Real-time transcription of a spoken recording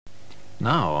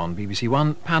Now on BBC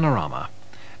One, Panorama.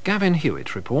 Gavin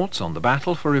Hewitt reports on the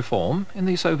battle for reform in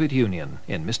the Soviet Union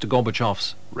in Mr.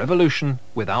 Gorbachev's Revolution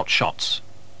Without Shots.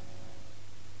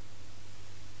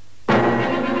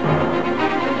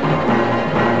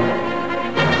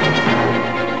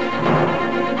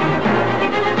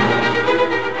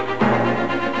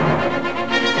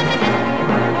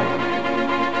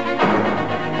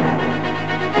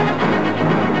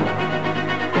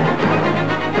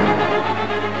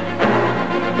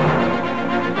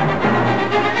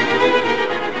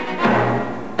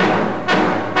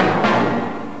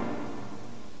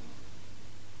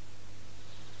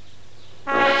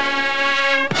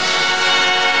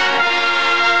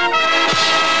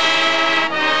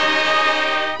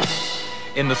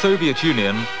 In the Soviet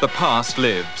Union, the past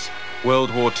lives.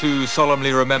 World War II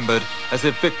solemnly remembered as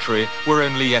if victory were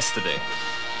only yesterday.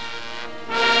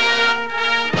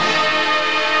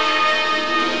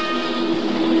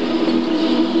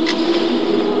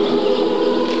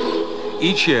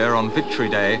 Each year on Victory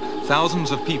Day,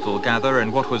 thousands of people gather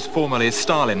in what was formerly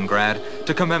Stalingrad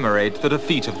to commemorate the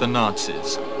defeat of the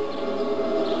Nazis.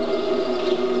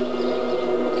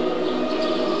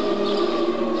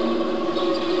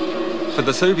 For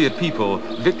the Soviet people,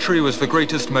 victory was the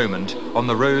greatest moment on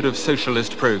the road of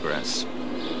socialist progress.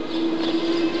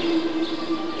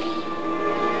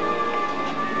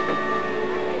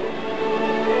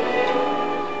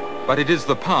 But it is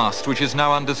the past which is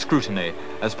now under scrutiny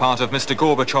as part of Mr.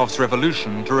 Gorbachev's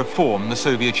revolution to reform the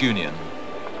Soviet Union.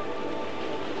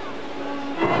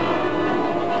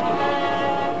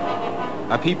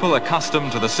 A people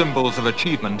accustomed to the symbols of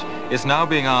achievement is now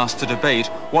being asked to debate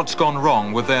what's gone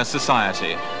wrong with their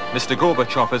society. Mr.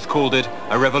 Gorbachev has called it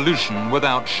a revolution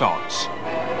without shots.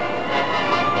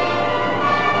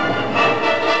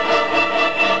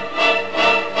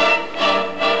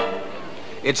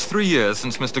 It's 3 years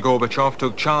since Mr. Gorbachev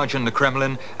took charge in the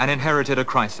Kremlin and inherited a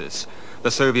crisis.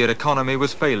 The Soviet economy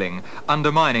was failing,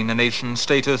 undermining the nation's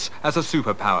status as a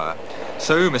superpower.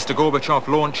 So Mr. Gorbachev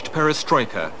launched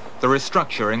perestroika, the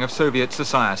restructuring of Soviet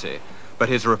society. But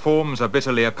his reforms are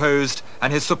bitterly opposed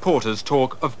and his supporters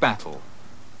talk of battle.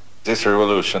 This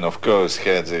revolution, of course,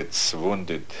 had its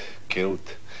wounded,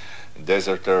 killed,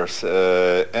 deserters,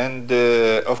 and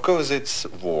of course it's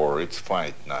war, it's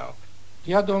fight now.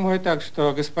 Я думаю так,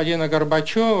 что господина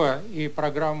Горбачева и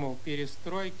программу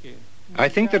перестройки. I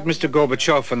think that Mr.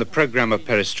 Gorbachev and the program of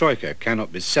perestroika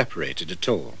cannot be separated at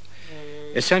all.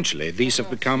 Essentially, these have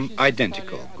become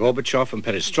identical, Gorbachev and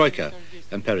perestroika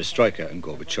and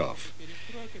Gorbachev.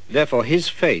 Therefore, his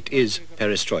fate is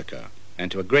perestroika, and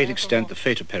to a great extent the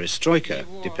fate of perestroika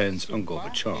depends on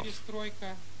Gorbachev.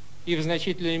 И в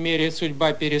значительной мере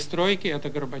судьба перестройки — это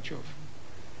Горбачев.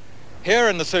 Here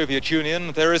in the Soviet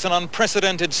Union, there is an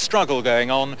unprecedented struggle going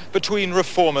on between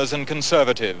reformers and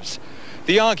conservatives.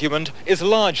 The argument is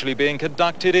largely being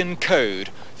conducted in code,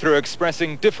 through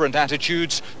expressing different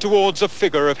attitudes towards a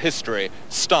figure of history,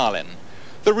 Stalin.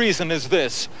 The reason is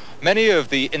this: many of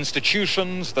the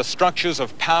institutions, the structures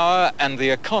of power and the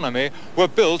economy were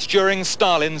built during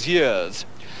Stalin's years.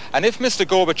 And if Mr.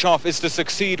 Gorbachev is to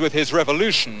succeed with his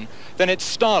revolution, then it's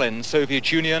Stalin's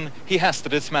Soviet Union he has to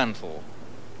dismantle.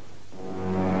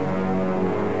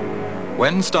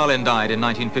 When Stalin died in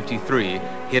 1953,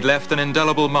 he had left an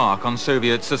indelible mark on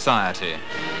Soviet society.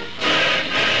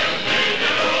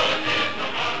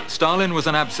 Stalin was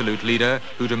an absolute leader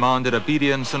who demanded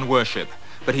obedience and worship,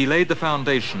 but he laid the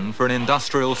foundation for an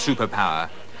industrial superpower.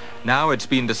 Now it's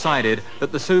been decided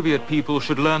that the Soviet people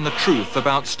should learn the truth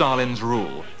about Stalin's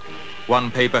rule.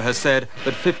 One paper has said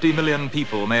that 50 million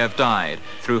people may have died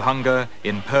through hunger,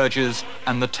 in purges,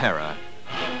 and the terror.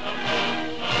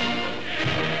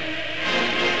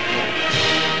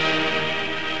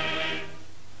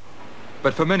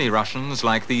 But for many Russians,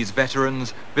 like these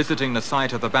veterans visiting the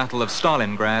site of the Battle of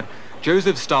Stalingrad,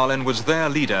 Joseph Stalin was their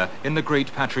leader in the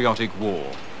Great Patriotic War.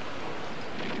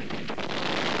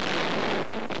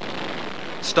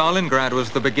 Stalingrad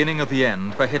was the beginning of the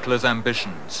end for Hitler's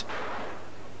ambitions.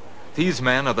 These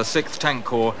men of the 6th Tank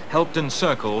Corps helped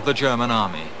encircle the German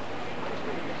army.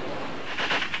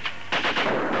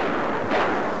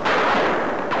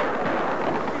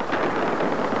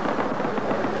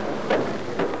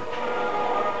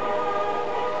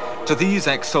 To these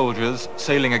ex-soldiers,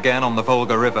 sailing again on the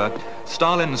Volga River,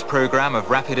 Stalin's program of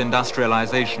rapid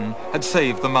industrialization had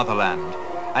saved the motherland.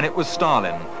 And it was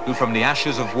Stalin who, from the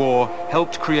ashes of war,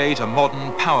 helped create a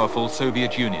modern, powerful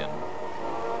Soviet Union.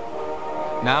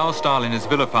 Now Stalin is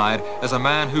vilified as a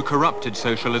man who corrupted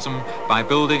socialism by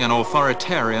building an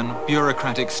authoritarian,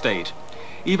 bureaucratic state.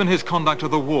 Even his conduct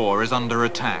of the war is under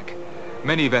attack.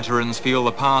 Many veterans feel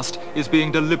the past is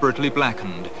being deliberately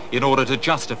blackened in order to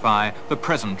justify the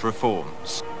present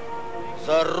reforms.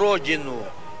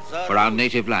 For our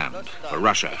native land, for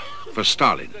Russia, for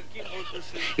Stalin.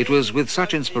 It was with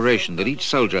such inspiration that each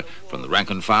soldier, from the rank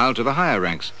and file to the higher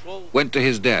ranks, went to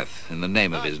his death in the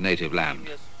name of his native land,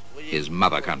 his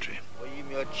mother country.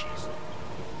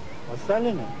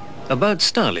 About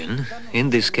Stalin,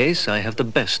 in this case, I have the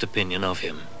best opinion of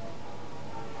him.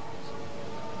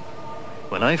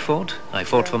 When I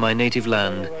fought for my native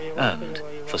land and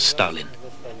for Stalin.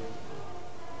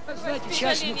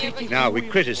 Now we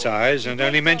criticize and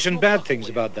only mention bad things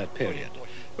about that period.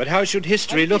 But how should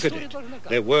history look at it?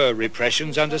 There were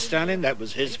repressions under Stalin, that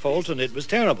was his fault and it was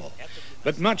terrible.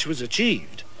 But much was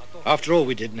achieved. After all,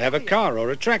 we didn't have a car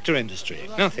or a tractor industry,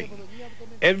 nothing.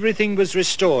 Everything was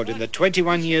restored in the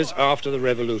 21 years after the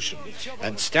revolution,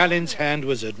 and Stalin's hand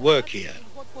was at work here.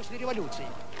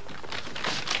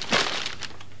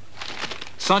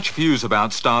 Such views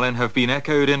about Stalin have been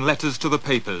echoed in letters to the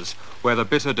papers, where the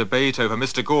bitter debate over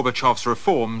Mr. Gorbachev's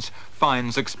reforms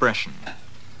finds expression.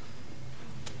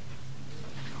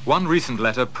 One recent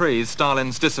letter praised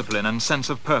Stalin's discipline and sense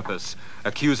of purpose,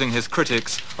 accusing his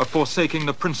critics of forsaking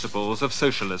the principles of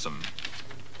socialism.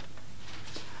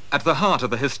 At the heart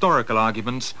of the historical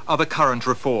arguments are the current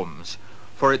reforms,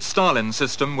 for it's Stalin's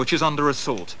system which is under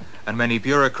assault, and many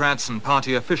bureaucrats and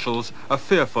party officials are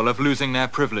fearful of losing their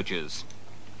privileges.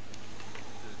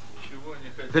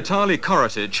 Vitaly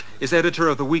Korotic is editor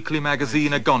of the weekly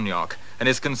magazine Agonyok and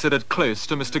is considered close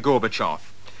to Mr. Gorbachev.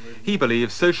 He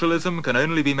believes socialism can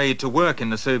only be made to work in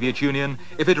the Soviet Union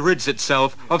if it rids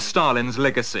itself of Stalin's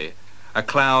legacy, a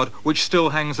cloud which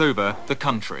still hangs over the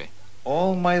country.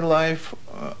 All my life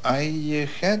I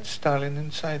had Stalin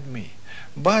inside me,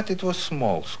 but it was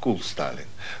small, school Stalin.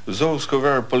 Those who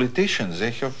were politicians,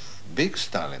 they have big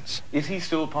Stalins. Is he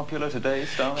still popular today,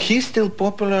 Stalin? He's still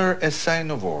popular as sign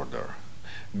of order,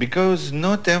 because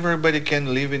not everybody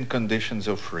can live in conditions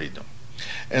of freedom.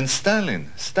 And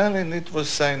Stalin, it was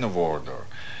sign of order.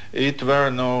 It were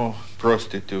no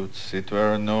prostitutes, it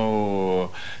were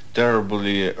no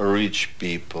terribly rich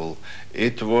people.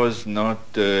 It was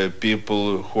not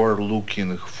people who are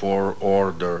looking for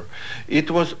order.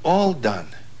 It was all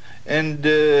done. And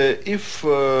if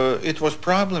it was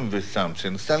problem with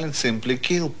something, Stalin simply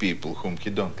killed people whom he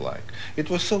don't like. It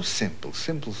was so simple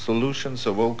solutions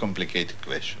of all complicated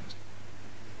questions.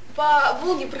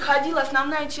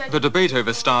 The debate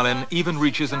over Stalin even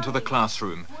reaches into the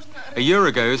classroom. A year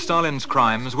ago, Stalin's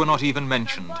crimes were not even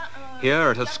mentioned.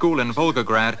 Here at a school in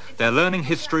Volgograd, they're learning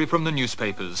history from the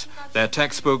newspapers, their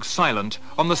textbooks silent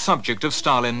on the subject of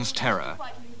Stalin's terror.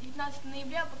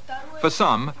 For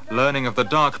some, learning of the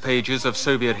dark pages of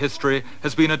Soviet history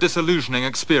has been a disillusioning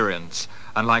experience,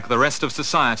 and like the rest of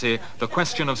society, the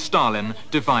question of Stalin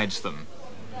divides them.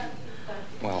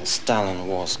 Well, Stalin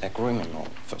was a criminal,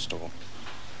 first of all.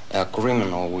 A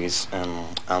criminal with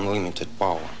unlimited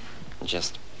power.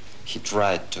 Just he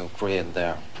tried to create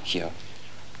here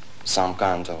some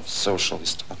kind of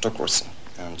socialist autocracy,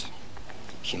 and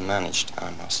he managed, I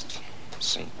must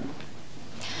say.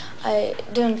 I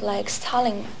don't like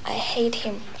Stalin. I hate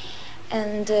him,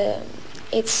 and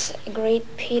it's a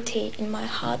great pity in my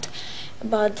heart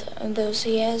about those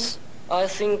years. I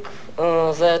think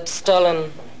that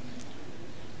Stalin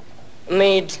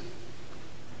made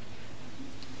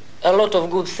a lot of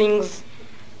good things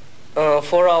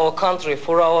for our country,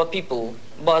 for our people,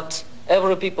 but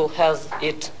every people has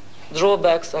its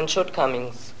drawbacks and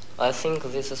shortcomings. I think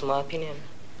this is my opinion.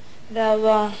 There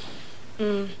were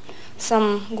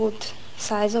some good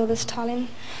sides of the Stalin.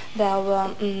 There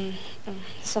were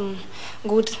some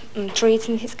good traits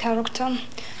in his character.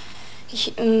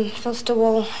 First of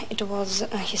all, it was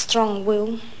his strong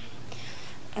will,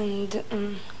 and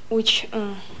which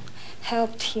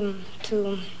helped him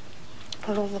to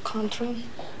rule the country.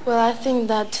 Well, I think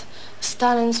that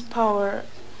Stalin's power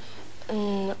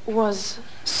was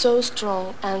so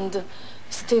strong and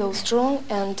still strong,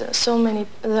 and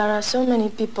there are so many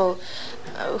people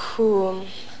who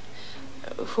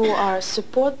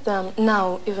support them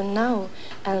now, even now,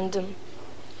 and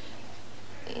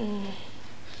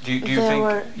Do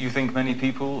you think many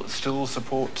people still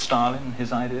support Stalin,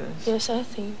 his ideas? Yes, I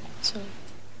think so.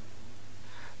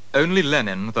 Only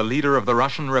Lenin, the leader of the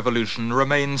Russian Revolution,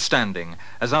 remains standing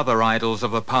as other idols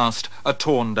of the past are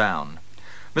torn down.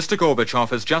 Mr. Gorbachev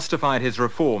has justified his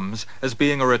reforms as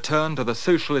being a return to the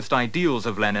socialist ideals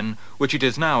of Lenin, which it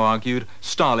is now argued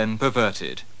Stalin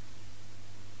perverted.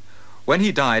 When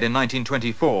he died in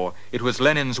 1924, it was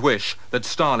Lenin's wish that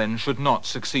Stalin should not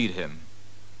succeed him.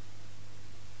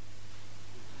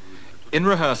 In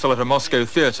rehearsal at a Moscow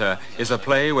theatre is a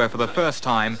play where for the first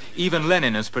time even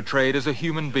Lenin is portrayed as a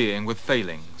human being with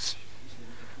failings.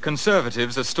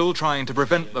 Conservatives are still trying to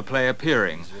prevent the play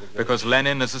appearing because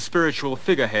Lenin is a spiritual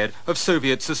figurehead of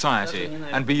Soviet society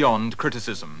and beyond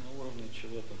criticism.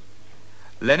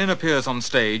 Lenin appears on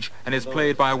stage and is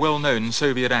played by a well-known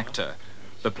Soviet actor.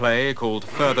 The play, called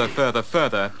Further, Further,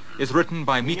 Further, is written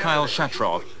by Mikhail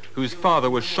Gorbachev, whose father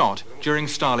was shot during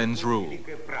Stalin's rule.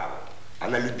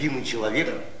 Она любимый человек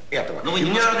этого. И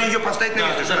мне надо ее поставить на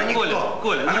место, чтобы никто.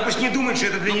 Она пусть не думает, что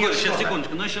это для нее что-то.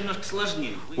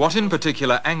 What in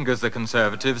particular angers the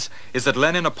conservatives is that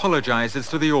Lenin apologizes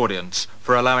to the audience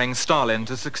for allowing Stalin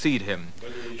to succeed him.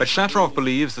 But Shatrov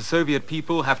believes the Soviet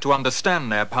people have to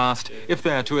understand their past if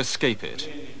they're to escape it.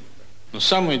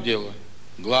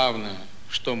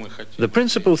 The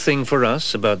principal thing for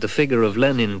us about the figure of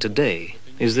Lenin today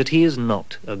is that he is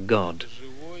not a god.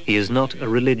 He is not a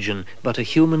religion, but a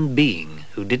human being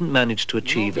who didn't manage to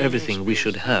achieve everything we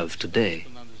should have today.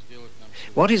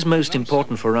 What is most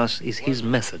important for us is his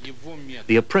method,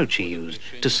 the approach he used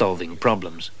to solving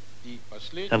problems.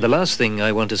 And the last thing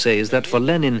I want to say is that for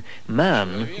Lenin,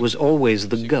 man was always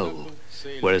the goal,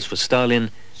 whereas for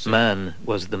Stalin, man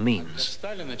was the means.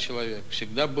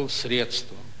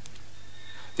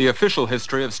 The official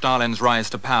history of Stalin's rise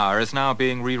to power is now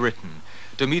being rewritten.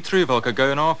 Dmitry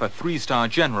Volkogonov, a three-star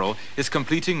general, is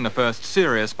completing the first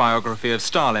serious biography of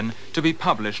Stalin to be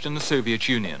published in the Soviet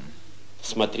Union.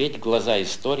 It's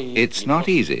not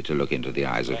easy to look into the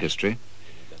eyes of history,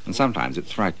 and sometimes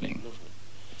it's frightening.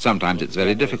 Sometimes it's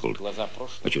very difficult,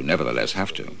 but you nevertheless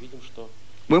have to.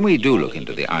 When we do look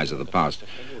into the eyes of the past,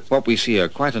 what we see are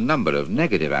quite a number of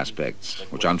negative aspects,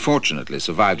 which unfortunately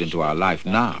survived into our life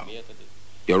now.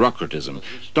 Bureaucratism,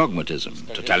 dogmatism,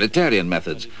 totalitarian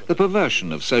methods, the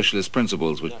perversion of socialist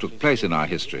principles which took place in our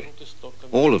history.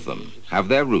 All of them have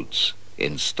their roots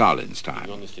in Stalin's time.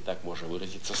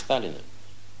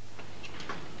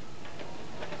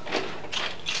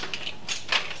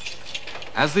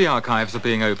 As the archives are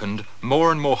being opened,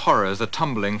 more and more horrors are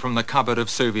tumbling from the cupboard of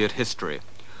Soviet history.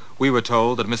 We were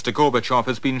told that Mr. Gorbachev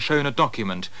has been shown a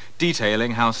document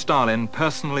detailing how Stalin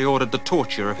personally ordered the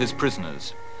torture of his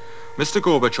prisoners. Mr.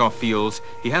 Gorbachev feels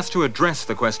he has to address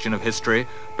the question of history,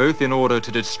 both in order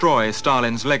to destroy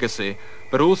Stalin's legacy,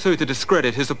 but also to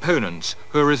discredit his opponents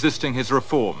who are resisting his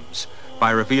reforms,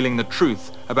 by revealing the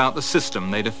truth about the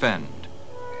system they defend.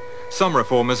 Some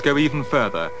reformers go even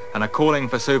further and are calling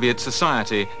for Soviet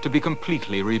society to be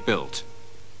completely rebuilt.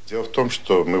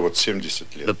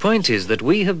 The point is that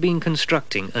we have been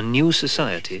constructing a new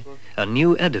society, a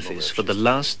new edifice for the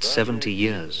last 70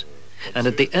 years. And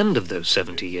at the end of those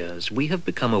 70 years, we have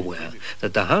become aware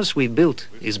that the house we built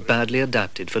is badly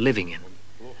adapted for living in.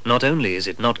 Not only is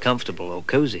it not comfortable or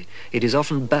cozy, it is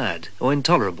often bad or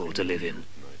intolerable to live in.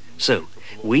 So,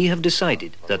 we have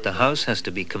decided that the house has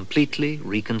to be completely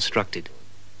reconstructed.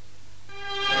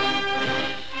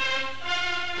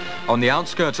 On the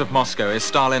outskirts of Moscow is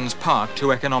Stalin's path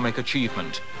to economic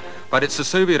achievement. But it's the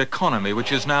Soviet economy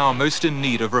which is now most in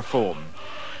need of reform.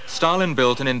 Stalin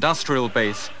built an industrial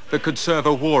base that could serve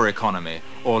a war economy,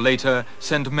 or later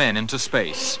send men into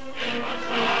space.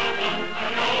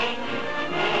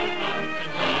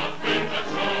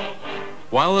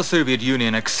 While the Soviet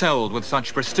Union excelled with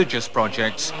such prestigious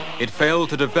projects, it failed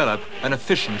to develop an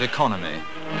efficient economy.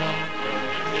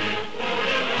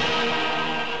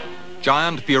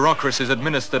 Giant bureaucracies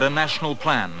administered a national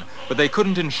plan, but they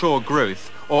couldn't ensure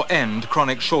growth or end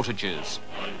chronic shortages.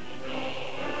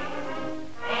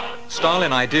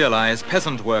 Stalin idealized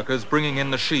peasant workers bringing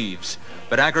in the sheaves,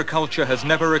 but agriculture has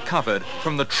never recovered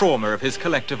from the trauma of his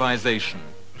collectivization.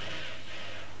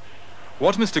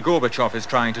 What Mr. Gorbachev is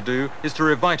trying to do is to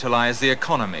revitalize the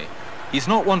economy. He's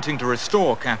not wanting to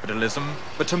restore capitalism,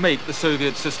 but to make the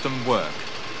Soviet system work.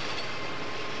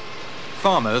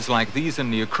 Farmers like these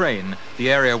in the Ukraine, the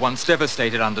area once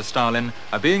devastated under Stalin,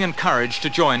 are being encouraged to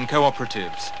join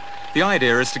cooperatives. The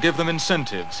idea is to give them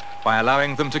incentives by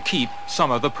allowing them to keep some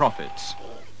of the profits.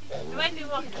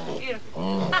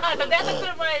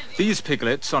 These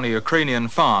piglets on a Ukrainian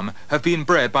farm have been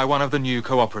bred by one of the new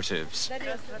cooperatives.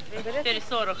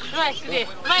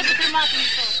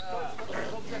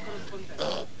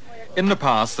 In the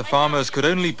past, the farmers could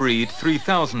only breed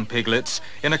 3,000 piglets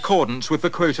in accordance with the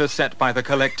quota set by the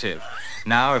collective.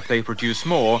 Now, if they produce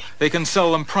more, they can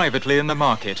sell them privately in the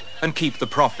market and keep the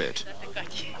profit.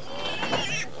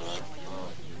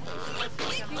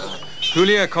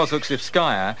 Yulia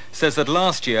Kozukzivskaya says that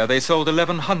last year they sold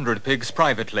 1,100 pigs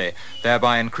privately,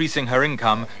 thereby increasing her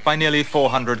income by nearly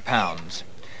 £400.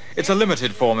 It's a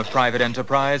limited form of private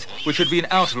enterprise which had been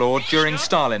outlawed during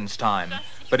Stalin's time,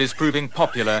 but is proving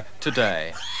popular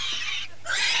today.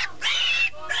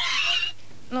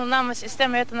 We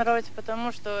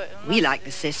like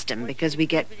the system because we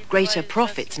get greater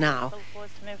profits now.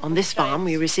 On this farm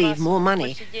we receive more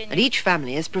money, and each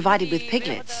family is provided with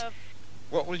piglets.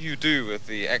 What will you do with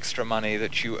the extra money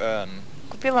that you earn?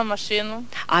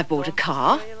 I bought a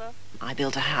car, I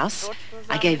built a house,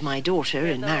 I gave my daughter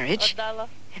in marriage.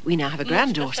 We now have a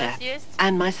granddaughter,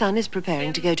 and my son is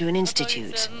preparing to go to an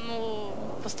institute.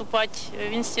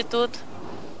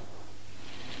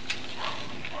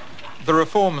 The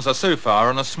reforms are so far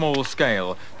on a small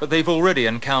scale, but they've already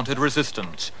encountered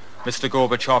resistance. Mr.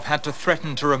 Gorbachev had to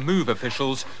threaten to remove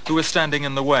officials who were standing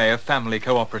in the way of family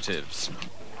cooperatives.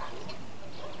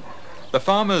 The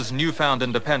farmers' newfound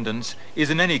independence is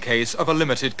in any case of a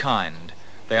limited kind.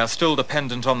 They are still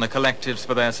dependent on the collectives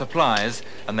for their supplies,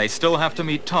 and they still have to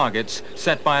meet targets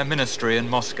set by a ministry in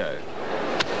Moscow.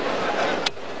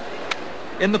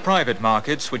 In the private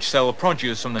markets, which sell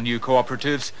produce from the new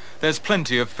cooperatives, there's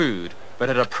plenty of food, but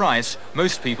at a price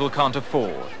most people can't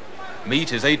afford.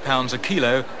 Meat is £8 a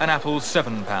kilo and apples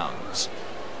 £7.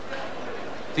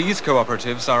 These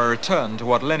cooperatives are a return to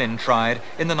what Lenin tried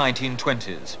in the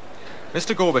 1920s.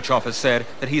 Mr. Gorbachev has said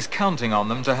that he's counting on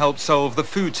them to help solve the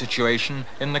food situation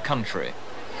in the country.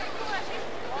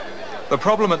 The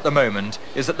problem at the moment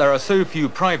is that there are so few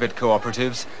private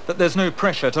cooperatives that there's no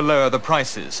pressure to lower the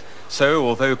prices. So,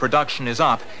 although production is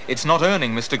up, it's not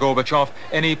earning Mr. Gorbachev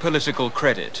any political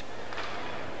credit.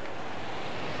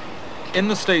 In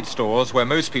the state stores where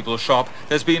most people shop,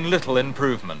 there's been little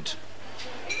improvement.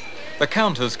 The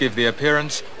counters give the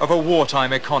appearance of a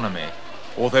wartime economy.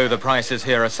 Although the prices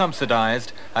here are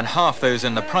subsidized and half those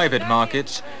in the private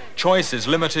markets, choice is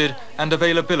limited and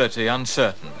availability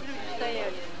uncertain.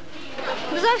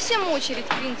 За всем очередь,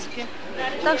 в принципе.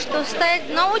 Так что стоять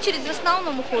на очередь в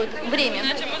основном уходит время.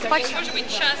 Может быть,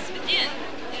 час в день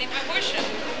или побольше?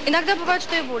 Иногда бывает,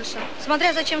 что и больше,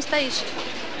 смотря зачем стоишь.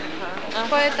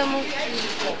 Поэтому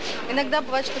иногда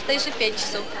бывает, что стоишь и 5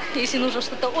 часов, если нужно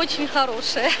что-то очень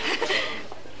хорошее.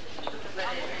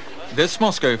 This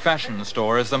Moscow fashion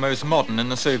store is the most modern in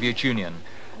the Soviet Union,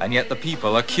 and yet the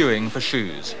people are queuing for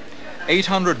shoes.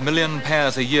 800 million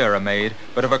pairs a year are made,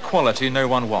 but of a quality no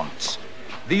one wants.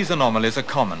 These anomalies are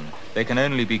common. They can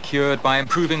only be cured by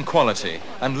improving quality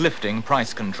and lifting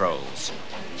price controls.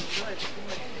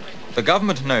 The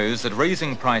government knows that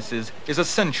raising prices is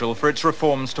essential for its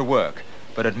reforms to work,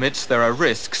 but admits there are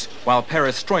risks, while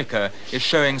perestroika is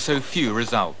showing so few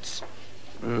results.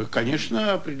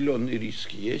 Конечно, определенные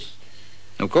риски есть.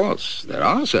 Of course, there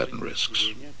are certain risks.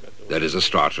 There is a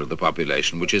strata of the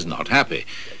population which is not happy,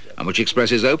 and which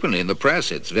expresses openly in the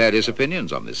press its various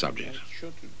opinions on this subject.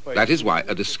 That is why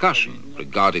a discussion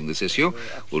regarding this issue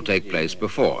will take place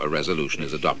before a resolution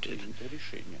is adopted.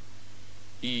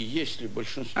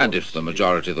 And if the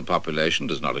majority of the population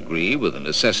does not agree with the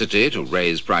necessity to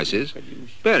raise prices,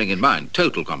 bearing in mind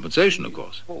total compensation, of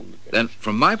course, then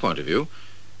from my point of view,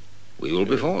 we will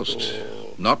be forced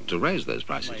not to raise those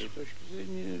prices.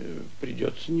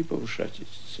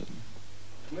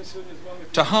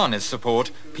 To harness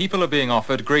support, people are being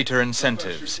offered greater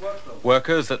incentives.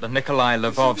 Workers at the Nikolai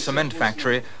Lvov cement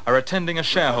factory are attending a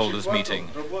shareholders' meeting,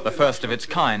 the first of its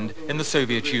kind in the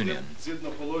Soviet Union.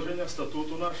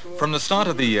 From the start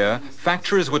of the year,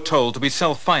 factories were told to be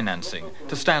self-financing,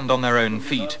 to stand on their own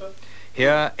feet.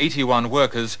 Here, 81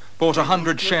 workers bought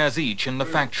 100 shares each in the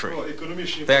factory.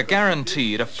 They are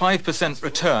guaranteed a 5%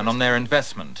 return on their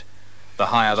investment. The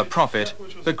higher the profit,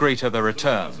 the greater the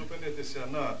return.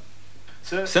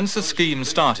 Since the scheme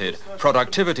started,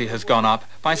 productivity has gone up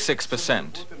by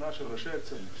 6%.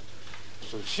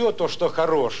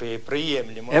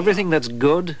 Everything that's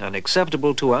good and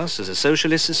acceptable to us as a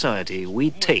socialist society, we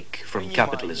take from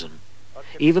capitalism.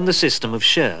 Even the system of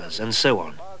shares and so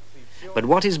on. But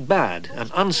what is bad and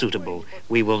unsuitable,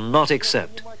 we will not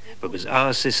accept, because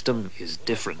our system is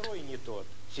different.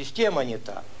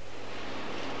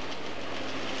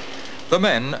 The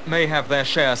men may have their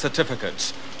share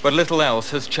certificates, but little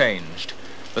else has changed.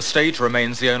 The state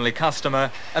remains the only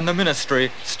customer, and the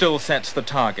ministry still sets the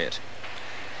target.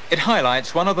 It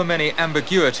highlights one of the many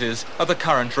ambiguities of the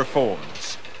current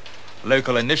reforms.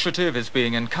 Local initiative is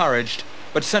being encouraged,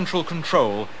 but central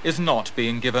control is not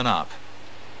being given up.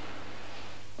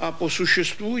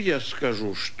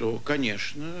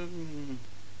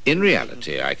 In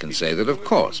reality, I can say that, of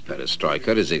course,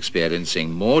 perestroika is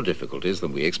experiencing more difficulties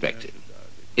than we expected.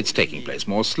 It's taking place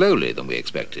more slowly than we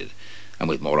expected, and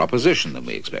with more opposition than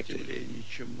we expected.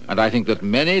 And I think that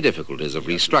many difficulties of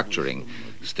restructuring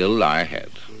still lie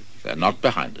ahead. They're not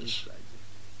behind us.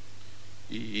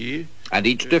 And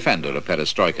each defender of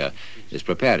perestroika is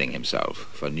preparing himself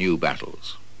for new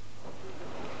battles.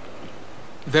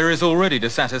 There is already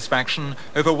dissatisfaction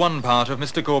over one part of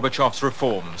Mr. Gorbachev's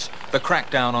reforms, the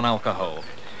crackdown on alcohol.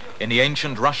 In the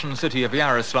ancient Russian city of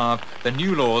Yaroslav, the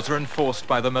new laws are enforced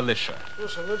by the militia.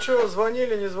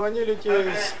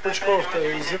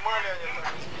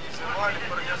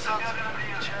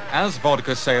 As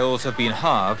vodka sales have been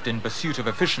halved in pursuit of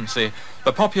efficiency,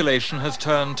 the population has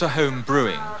turned to home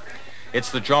brewing.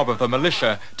 It's the job of the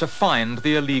militia to find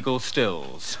the illegal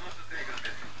stills.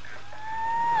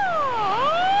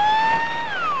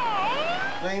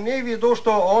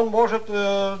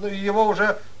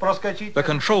 The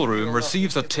control room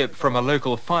receives a tip from a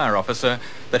local fire officer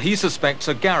that he suspects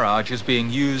a garage is being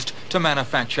used to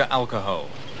manufacture alcohol.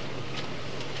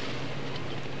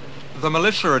 The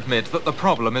militia admit that the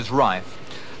problem is rife.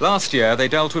 Last year they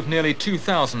dealt with nearly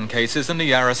 2,000 cases in the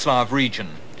Yaroslav region.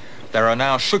 There are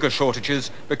now sugar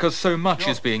shortages because so much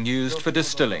is being used for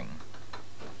distilling.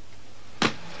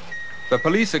 The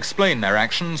police explain their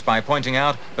actions by pointing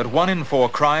out that 1 in 4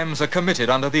 crimes are committed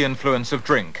under the influence of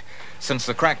drink. Since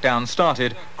the crackdown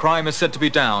started, crime is said to be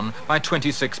down by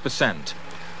 26%.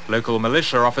 Local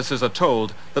militia officers are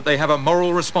told that they have a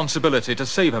moral responsibility to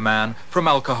save a man from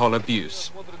alcohol abuse.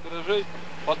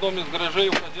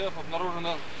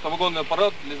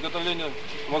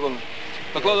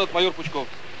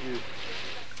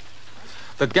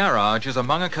 The garage is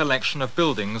among a collection of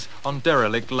buildings on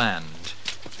derelict land.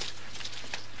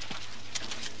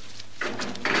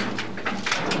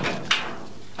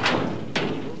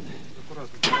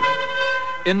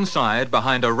 Inside,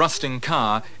 behind a rusting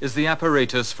car, is the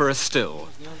apparatus for a still.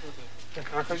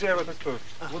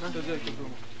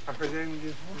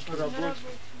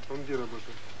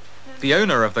 The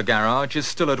owner of the garage is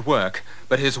still at work,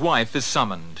 but his wife is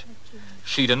summoned.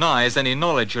 She denies any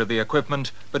knowledge of the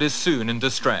equipment, but is soon in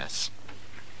distress.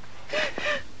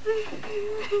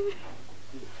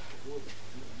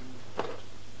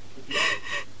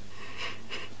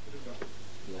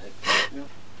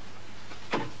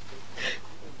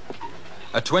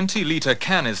 A 20-litre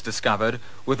can is discovered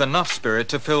with enough spirit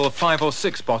to fill 5 or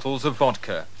 6 bottles of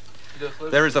vodka.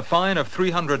 There is a fine of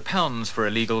 £300 for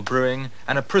illegal brewing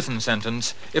and a prison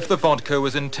sentence if the vodka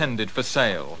was intended for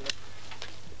sale.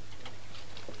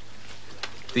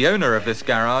 The owner of this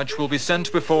garage will be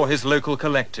sent before his local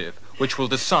collective, which will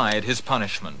decide his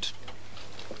punishment.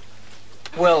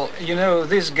 Well, you know,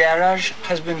 this garage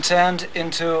has been turned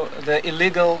into the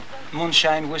illegal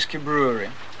moonshine whiskey brewery.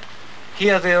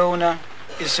 Here the owner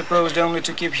is supposed only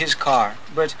to keep his car,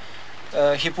 but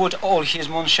he put all his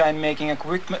moonshine making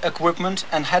equipment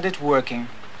and had it working.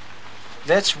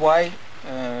 That's why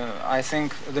I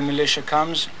think the militia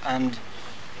comes and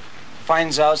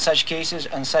finds out such cases,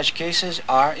 and such cases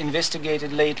are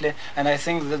investigated lately, and I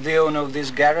think that the owner of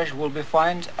this garage will be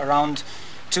fined around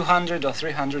 200 or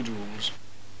 300 rubles.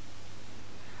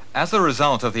 As a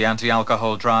result of the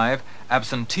anti-alcohol drive,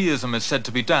 absenteeism is said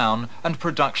to be down and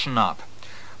production up.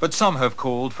 But some have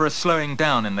called for a slowing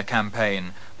down in the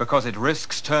campaign because it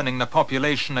risks turning the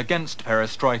population against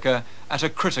perestroika at a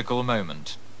critical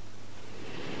moment.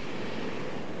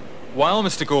 While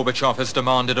Mr. Gorbachev has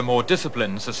demanded a more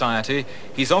disciplined society,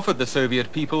 he's offered the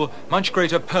Soviet people much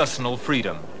greater personal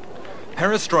freedom.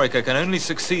 Perestroika can only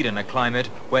succeed in a climate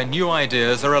where new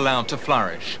ideas are allowed to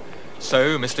flourish.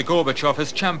 So Mr. Gorbachev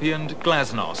has championed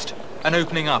glasnost, an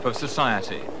opening up of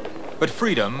society. But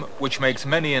freedom, which makes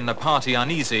many in the party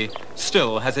uneasy,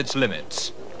 still has its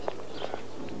limits.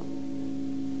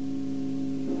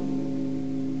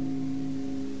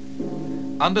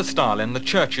 Under Stalin, the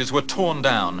churches were torn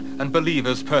down and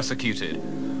believers persecuted.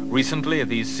 Recently,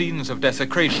 these scenes of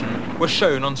desecration were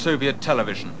shown on Soviet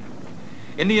television.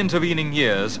 In the intervening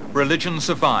years, religion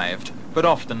survived, but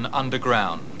often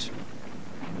underground.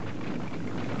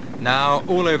 Now,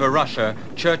 all over Russia,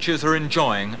 churches are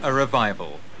enjoying a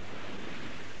revival.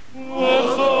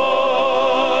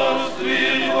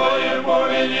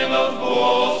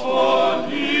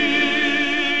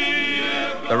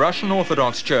 The Russian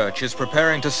Orthodox Church is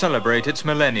preparing to celebrate its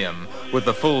millennium with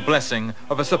the full blessing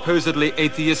of a supposedly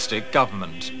atheistic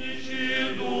government.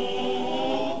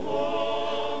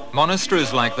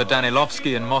 Monasteries like the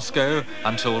Danilovsky in Moscow,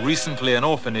 until recently an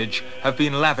orphanage, have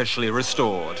been lavishly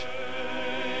restored.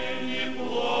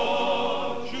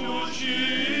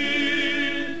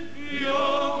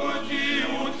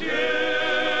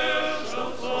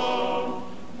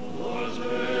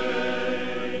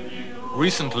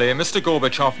 Recently, Mr.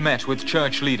 Gorbachev met with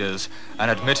church leaders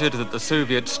and admitted that the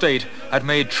Soviet state had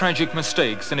made tragic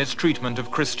mistakes in its treatment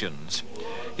of Christians.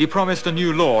 He promised a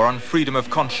new law on freedom of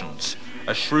conscience,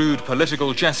 a shrewd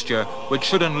political gesture which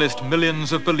should enlist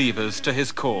millions of believers to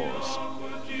his cause.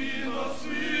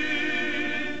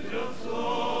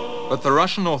 But the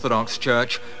Russian Orthodox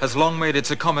Church has long made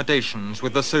its accommodations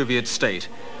with the Soviet state,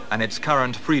 and its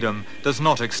current freedom does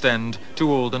not extend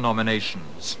to all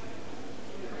denominations.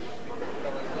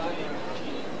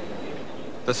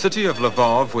 The city of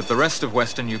Lvov, with the rest of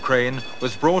Western Ukraine,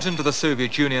 was brought into the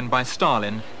Soviet Union by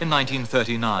Stalin in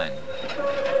 1939.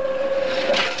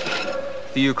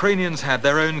 The Ukrainians had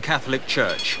their own Catholic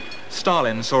Church.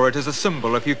 Stalin saw it as a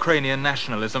symbol of Ukrainian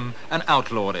nationalism and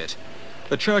outlawed it.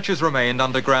 The church has remained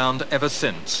underground ever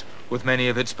since, with many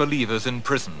of its believers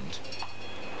imprisoned.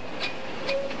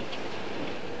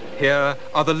 Here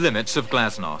are the limits of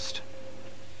glasnost.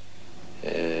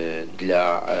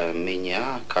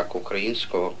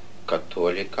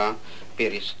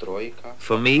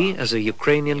 For me, as a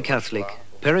Ukrainian Catholic,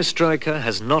 perestroika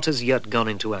has not as yet gone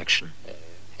into action.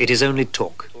 It is only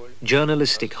talk,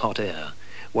 journalistic hot air,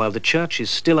 while the church is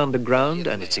still underground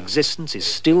and its existence is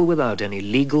still without any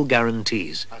legal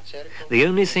guarantees. The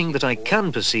only thing that I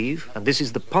can perceive, and this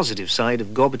is the positive side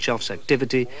of Gorbachev's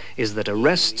activity, is that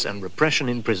arrests and repression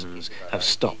in prisons have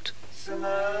stopped.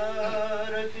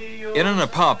 In an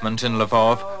apartment in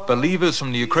Lvov, believers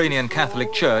from the Ukrainian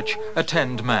Catholic Church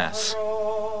attend Mass.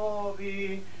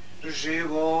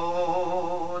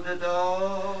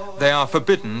 They are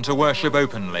forbidden to worship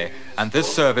openly, and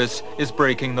this service is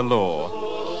breaking the law.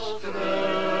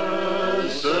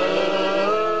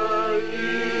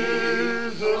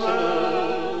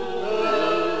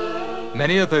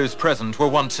 Many of those present were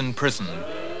once in prison.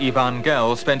 Ivan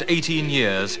Gel spent 18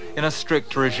 years in a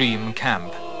strict regime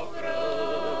camp.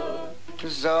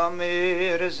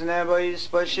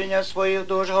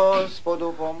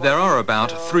 There are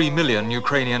about 3 million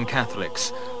Ukrainian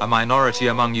Catholics, a minority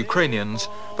among Ukrainians,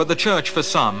 but the church for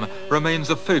some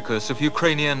remains a focus of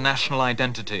Ukrainian national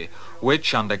identity,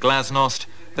 which, under glasnost,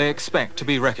 they expect to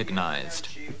be recognized.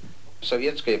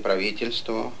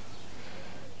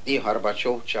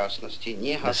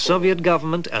 The Soviet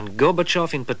government and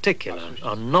Gorbachev in particular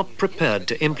are not prepared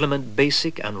to implement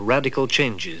basic and radical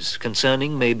changes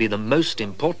concerning maybe the most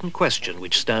important question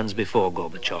which stands before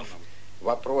Gorbachev.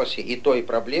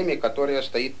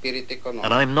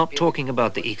 And I'm not talking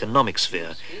about the economic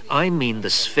sphere, I mean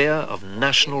the sphere of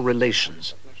national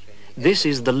relations. This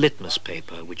is the litmus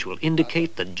paper which will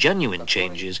indicate the genuine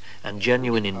changes and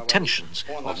genuine intentions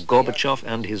of Gorbachev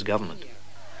and his government.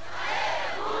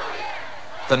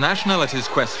 The nationalities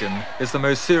question is the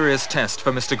most serious test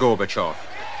for Mr. Gorbachev.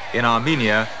 In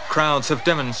Armenia, crowds have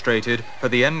demonstrated for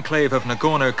the enclave of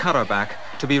Nagorno-Karabakh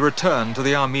to be returned to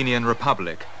the Armenian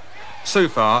Republic. So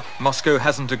far, Moscow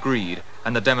hasn't agreed,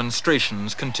 and the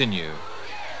demonstrations continue.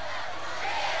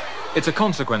 It's a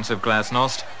consequence of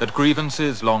glasnost that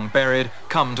grievances long buried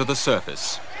come to the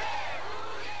surface.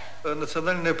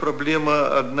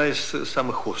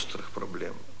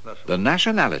 The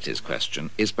nationalities question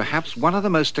is perhaps one of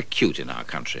the most acute in our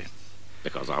country,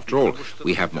 because after all,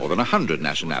 we have more than 100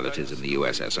 nationalities in the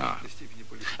USSR.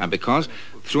 And because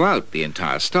throughout the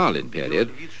entire Stalin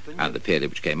period, and the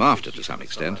period which came after to some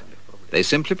extent, they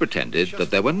simply pretended that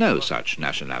there were no such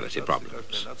nationality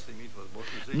problems.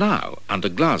 Now, under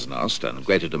glasnost and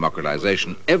greater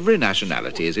democratization, every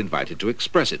nationality is invited to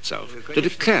express itself, to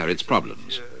declare its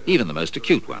problems, even the most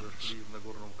acute ones.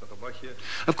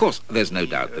 Of course, there's no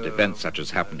doubt that events such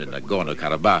as happened in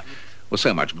Nagorno-Karabakh were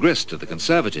so much grist to the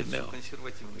conservative mill.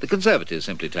 The conservatives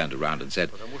simply turned around and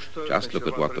said, just look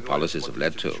at what the policies have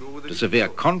led to severe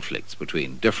conflicts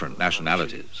between different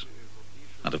nationalities.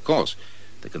 And of course,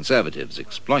 the conservatives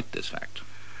exploit this fact.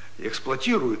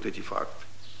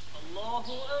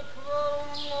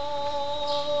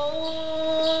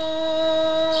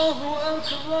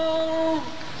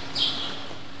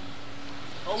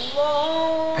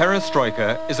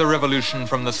 Perestroika is a revolution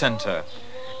from the center.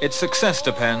 Its success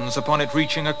depends upon it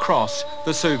reaching across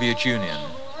the Soviet Union.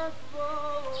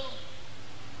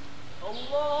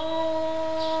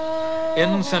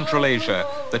 In Central Asia,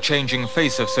 the changing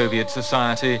face of Soviet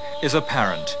society is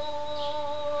apparent.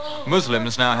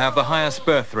 Muslims now have the highest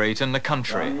birth rate in the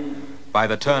country. By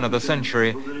the turn of the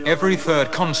century, every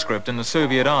third conscript in the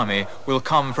Soviet army will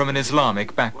come from an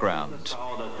Islamic background.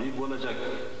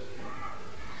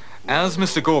 As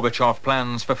Mr. Gorbachev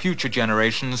plans for future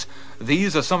generations,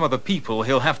 these are some of the people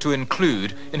he'll have to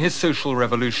include in his social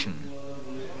revolution.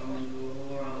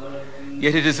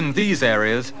 Yet it is in these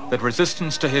areas that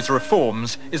resistance to his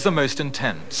reforms is the most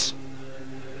intense.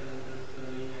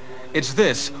 It's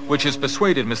this which has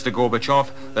persuaded Mr.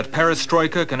 Gorbachev that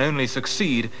perestroika can only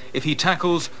succeed if he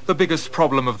tackles the biggest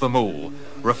problem of them all,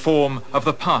 reform of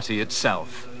the party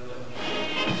itself.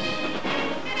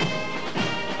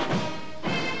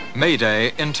 May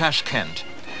Day in Tashkent.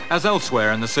 As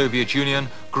elsewhere in the Soviet Union,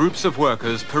 groups of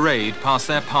workers parade past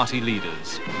their party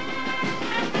leaders.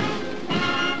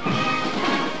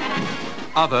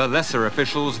 Other, lesser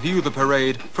officials view the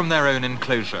parade from their own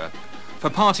enclosure. For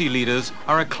party leaders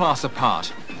are a class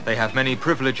apart. They have many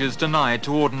privileges denied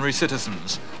to ordinary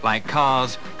citizens, like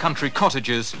cars, country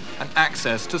cottages, and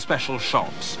access to special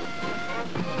shops.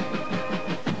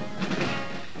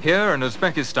 Here in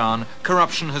Uzbekistan,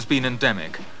 corruption has been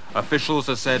endemic. Officials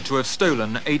are said to have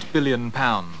stolen £8 billion.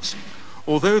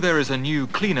 Although there is a new,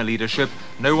 cleaner leadership,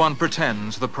 no one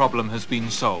pretends the problem has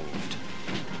been solved.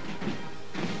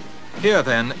 Here,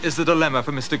 then, is the dilemma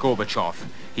for Mr. Gorbachev.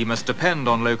 He must depend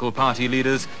on local party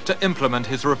leaders to implement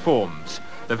his reforms,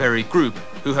 the very group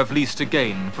who have least to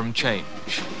gain from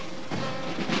change.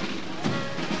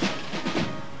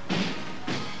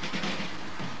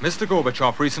 Mr.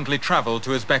 Gorbachev recently travelled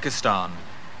to Uzbekistan.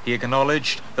 He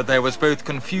acknowledged that there was both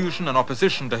confusion and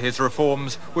opposition to his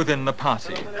reforms within the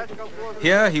party.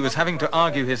 Here he was having to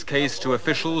argue his case to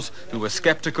officials who were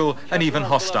sceptical and even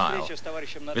hostile.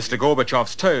 Mr.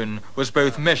 Gorbachev's tone was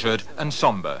both measured and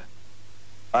somber.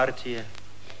 Партия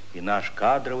и наш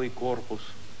кадровый корпус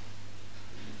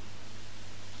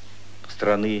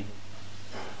страны,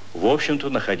 в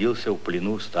общем-то, находился в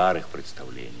плену старых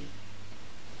представлений,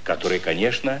 которые,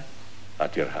 конечно,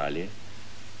 отвергали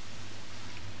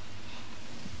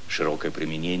широкое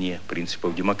применение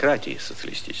принципов демократии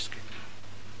социалистической.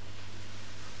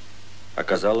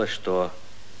 Оказалось, что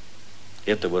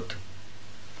это вот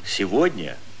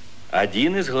сегодня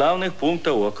один из главных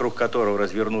пунктов, вокруг которого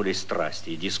развернулись страсти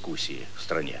и дискуссии в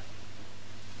стране.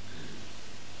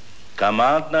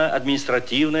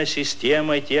 Командно-административная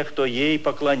система тех, кто ей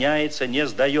поклоняется, не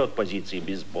сдает позиции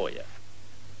без боя.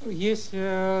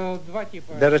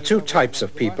 There are two types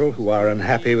of people who are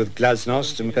unhappy with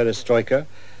glasnost and perestroika.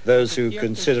 Those who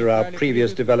consider our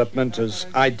previous development as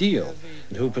ideal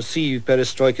and who perceive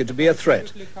perestroika to be a threat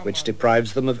which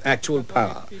deprives them of actual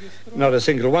power. Not a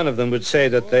single one of them would say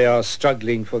that they are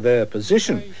struggling for their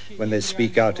position when they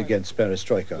speak out against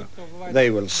perestroika.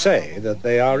 They will say that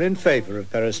they are in favor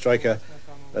of perestroika,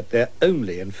 but they're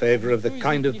only in favor of the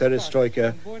kind of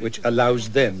perestroika which allows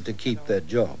them to keep their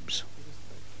jobs.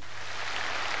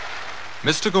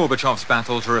 Mr. Gorbachev's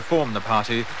battle to reform the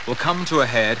party will come to a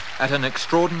head at an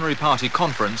extraordinary party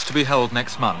conference to be held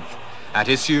next month. At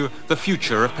issue, the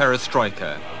future of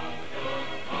perestroika.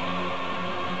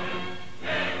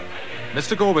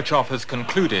 Mr. Gorbachev has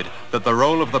concluded that the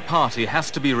role of the party has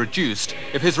to be reduced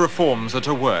if his reforms are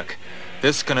to work.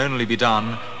 This can only be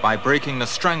done by breaking the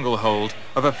stranglehold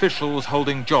of officials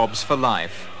holding jobs for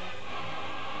life.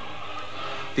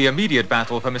 The immediate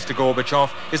battle for Mr. Gorbachev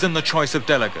is in the choice of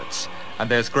delegates, and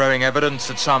there's growing evidence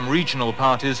that some regional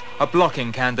parties are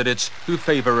blocking candidates who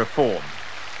favour reform.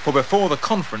 For before the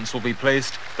conference will be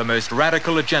placed the most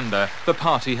radical agenda the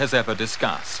party has ever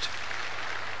discussed.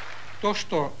 То,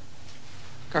 что,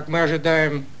 как мы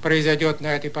ожидаем, произойдет на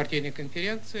этой партийной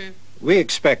конференции. We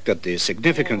expect that the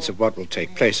significance of what will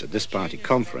take place at this party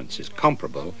conference is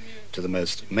comparable to the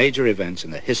most major events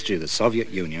in the history of the Soviet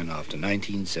Union after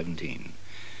 1917.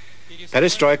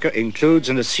 Perestroika includes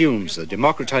and assumes the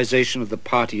democratization of the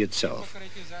party itself,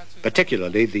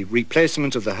 particularly the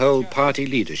replacement of the whole party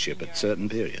leadership at certain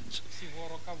periods.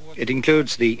 It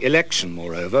includes the election,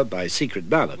 moreover, by secret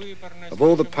ballot, of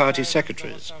all the party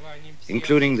secretaries,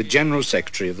 including the general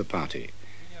secretary of the party.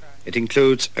 It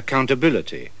includes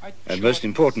accountability, and most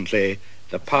importantly,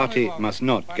 the party must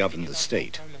not govern the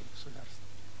state.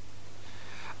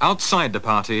 Outside the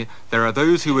party, there are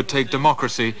those who would take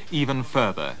democracy even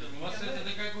further.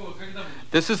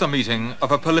 This is a meeting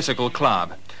of a political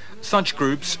club. Such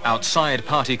groups outside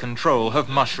party control have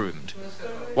mushroomed.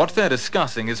 What they're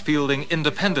discussing is fielding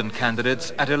independent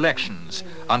candidates at elections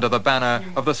under the banner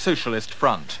of the Socialist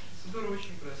Front.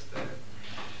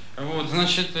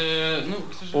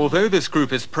 Although this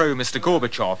group is pro-Mr.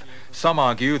 Gorbachev, some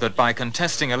argue that by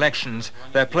contesting elections,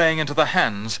 they're playing into the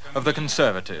hands of the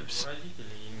Conservatives.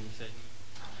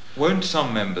 Won't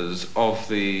some members of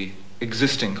the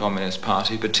existing Communist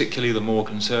Party, particularly the more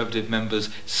conservative members,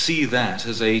 see that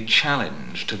as a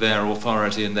challenge to their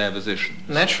authority and their positions?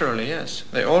 Naturally, yes.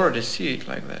 They already see it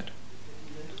like that.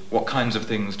 What kinds of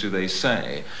things do they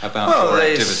say about your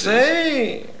activities?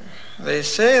 They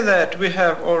say that we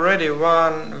have already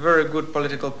one very good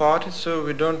political party, so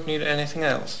we don't need anything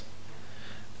else.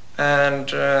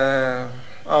 And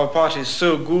our party is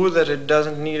so good that it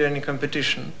doesn't need any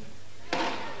competition.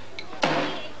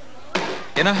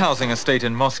 In a housing estate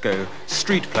in Moscow,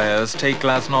 street players take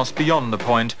glasnost beyond the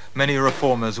point many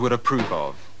reformers would approve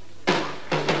of.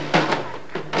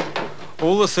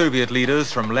 All the Soviet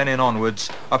leaders from Lenin onwards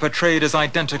are portrayed as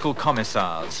identical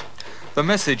commissars. The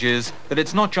message is that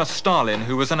it's not just Stalin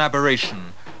who was an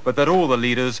aberration, but that all the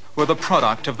leaders were the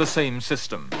product of the same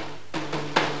system.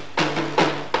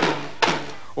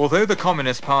 Although the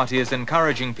Communist Party is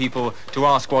encouraging people to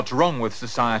ask what's wrong with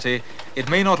society, it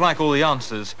may not like all the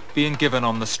answers being given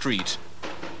on the street.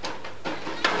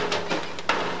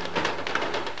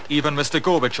 Even Mr.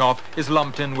 Gorbachev is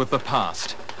lumped in with the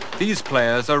past. These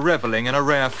players are reveling in a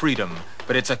rare freedom,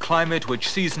 but it's a climate which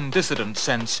seasoned dissidents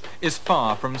sense is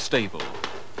far from stable.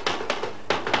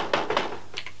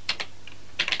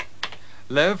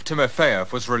 Lev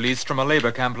Timofeyev was released from a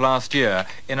labor camp last year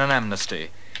in an amnesty.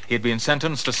 He had been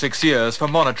sentenced to 6 years for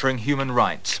monitoring human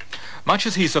rights. Much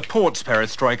as he supports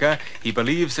perestroika, he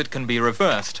believes it can be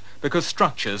reversed because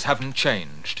structures haven't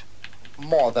changed.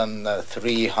 More than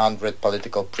 300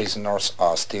 political prisoners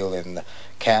are still in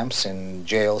camps, in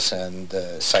jails and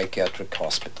psychiatric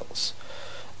hospitals.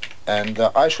 And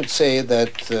I should say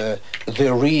that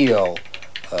the real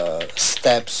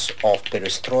steps of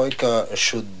perestroika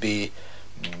should be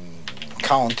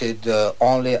counted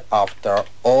only after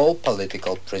all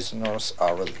political prisoners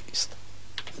are released.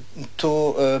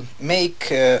 To make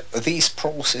this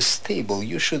process stable,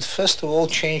 you should first of all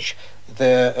change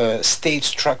the state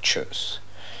structures.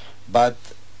 But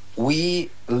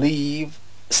we live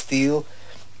still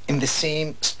in the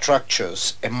same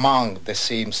structures, among the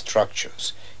same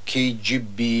structures.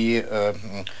 KGB,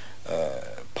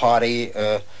 party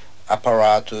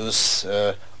apparatus,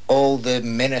 all the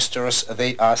ministers,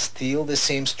 they are still the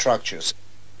same structures.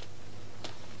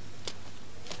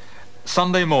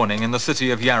 Sunday morning in the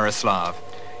city of Yaroslav,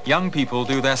 young people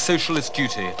do their socialist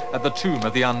duty at the tomb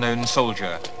of the unknown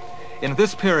soldier. In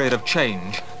this period of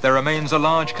change, there remains a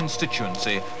large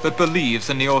constituency that believes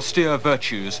in the austere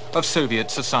virtues of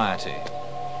Soviet society.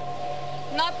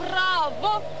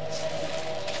 Направо!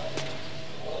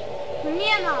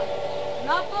 Смена!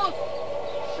 На пост!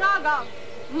 Шагом!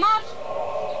 Марш!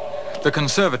 The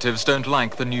Conservatives don't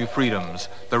like the new freedoms,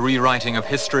 the rewriting of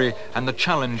history and the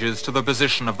challenges to the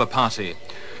position of the party.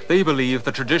 They believe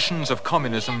the traditions of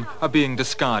communism are being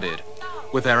discarded.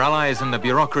 With their allies in the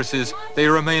bureaucracies, they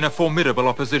remain a formidable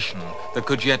opposition that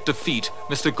could yet defeat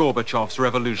Mr. Gorbachev's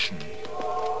revolution.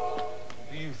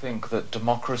 Do you think that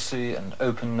democracy and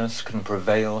openness can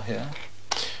prevail here?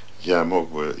 Я мог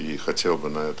бы и хотел бы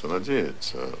на это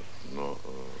надеяться, но...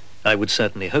 I would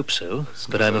certainly hope so,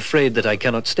 but I'm afraid that I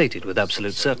cannot state it with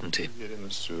absolute certainty.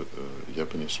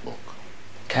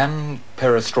 Can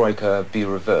perestroika be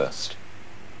reversed?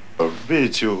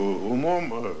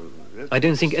 I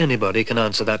don't think anybody can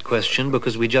answer that question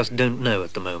because we just don't know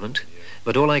at the moment.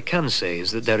 But all I can say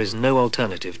is that there is no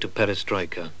alternative to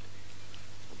perestroika.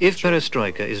 If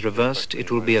perestroika is reversed, it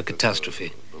will be a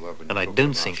catastrophe. And I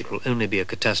don't think it will only be a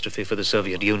catastrophe for the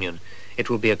Soviet Union. It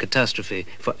will be a catastrophe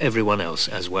for everyone else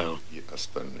as well.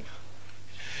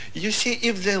 You see,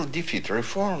 if they'll defeat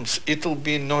reforms, it will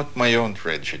be not my own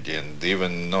tragedy and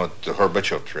even not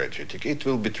Gorbachev tragedy. It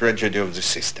will be tragedy of the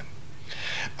system.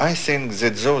 I think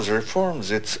that those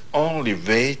reforms, it's only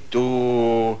way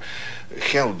to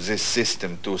help this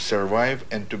system to survive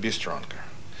and to be stronger.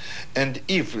 And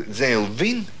if they'll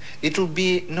win, it will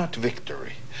be not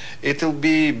victory. It will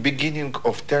be beginning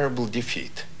of terrible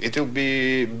defeat. It will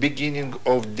be beginning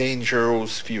of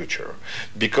dangerous future.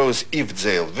 Because if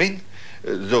they'll win,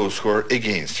 those who are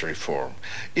against reform,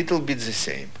 it will be the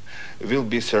same. We'll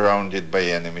be surrounded by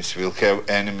enemies. We'll have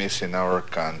enemies in our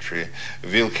country.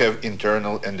 We'll have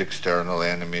internal and external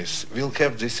enemies. We'll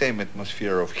have the same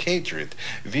atmosphere of hatred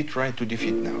we try to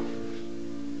defeat now.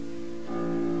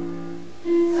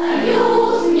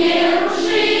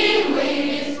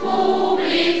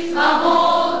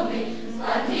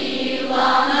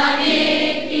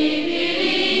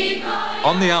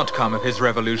 On the outcome of his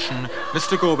revolution,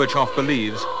 Mr. Gorbachev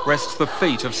believes rests the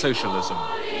fate of socialism.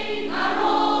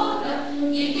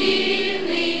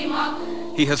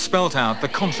 He has spelt out the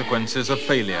consequences of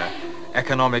failure: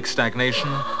 economic stagnation,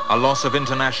 a loss of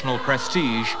international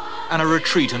prestige, and a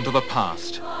retreat into the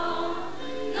past.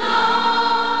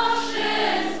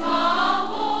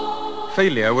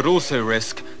 Failure would also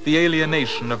risk the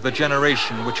alienation of the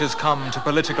generation which has come to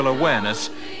political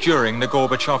awareness during the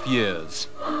Gorbachev years.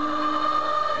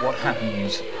 What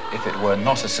happens if it were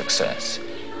not a success,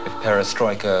 if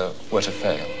perestroika were to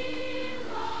fail?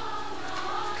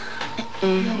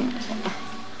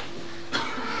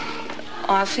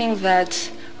 I think that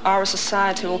our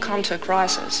society will come to a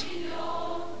crisis.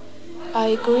 I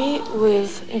agree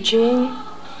with Jane.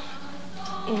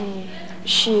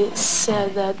 She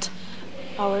said that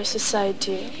our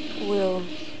society will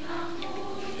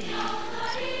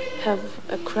have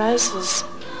a crisis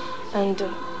and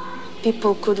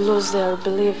people could lose their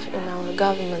belief in our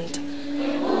government.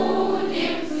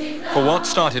 For what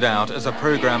started out as a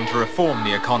program to reform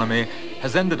the economy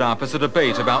has ended up as a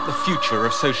debate about the future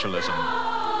of socialism.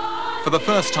 For the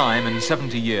first time in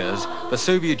 70 years, the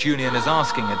Soviet Union is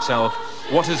asking itself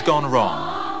what has gone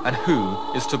wrong and who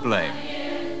is to blame.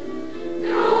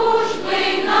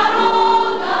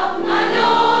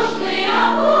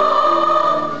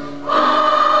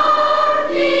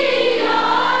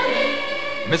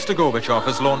 Mr. Gorbachev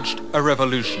has launched a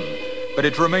revolution, but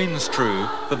it remains true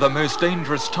that the most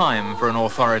dangerous time for an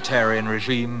authoritarian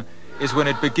regime is when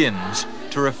it begins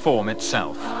to reform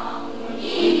itself.